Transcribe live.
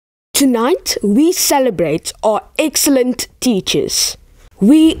Tonight, we celebrate our excellent teachers.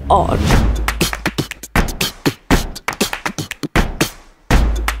 We are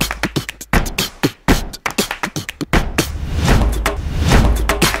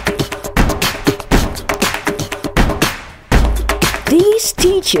These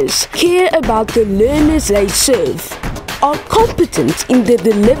teachers care about the learners they serve, are competent in the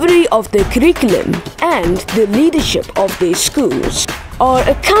delivery of the curriculum and the leadership of their schools, are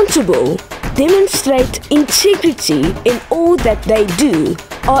accountable, demonstrate integrity in all that they do,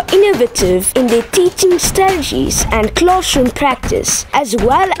 are innovative in their teaching strategies and classroom practice, as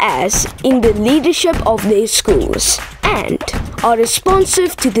well as in the leadership of their schools, and are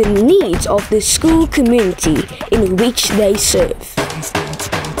responsive to the needs of the school community in which they serve.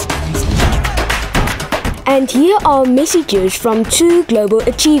 And here are messages from two global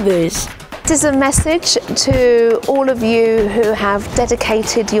achievers. This is a message to all of you who have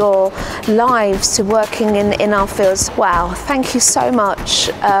dedicated your lives to working in our fields. Wow, thank you so much.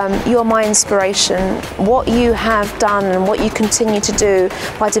 You're my inspiration. What you have done and what you continue to do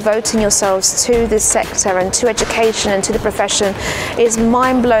by devoting yourselves to this sector and to education and to the profession is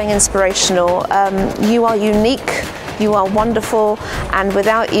mind-blowing inspirational. You are unique. You are wonderful, and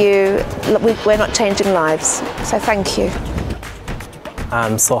without you, we're not changing lives. So thank you.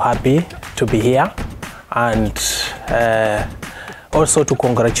 I'm so happy to be here, and also to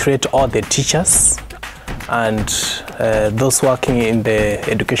congratulate all the teachers and those working in the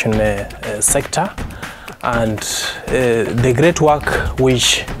education sector, and the great work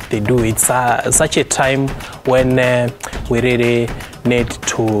which they do. It's such a time when we really need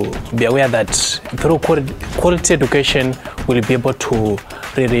to be aware that through quality education we'll be able to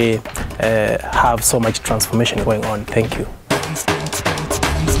really have so much transformation going on. Thank you.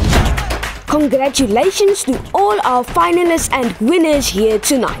 Congratulations to all our finalists and winners here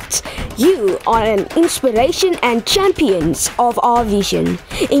tonight. You are an inspiration and champions of our vision,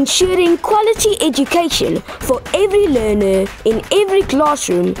 ensuring quality education for every learner in every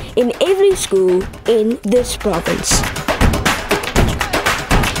classroom, in every school in this province.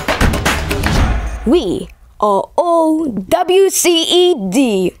 We are all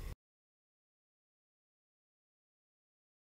WCED.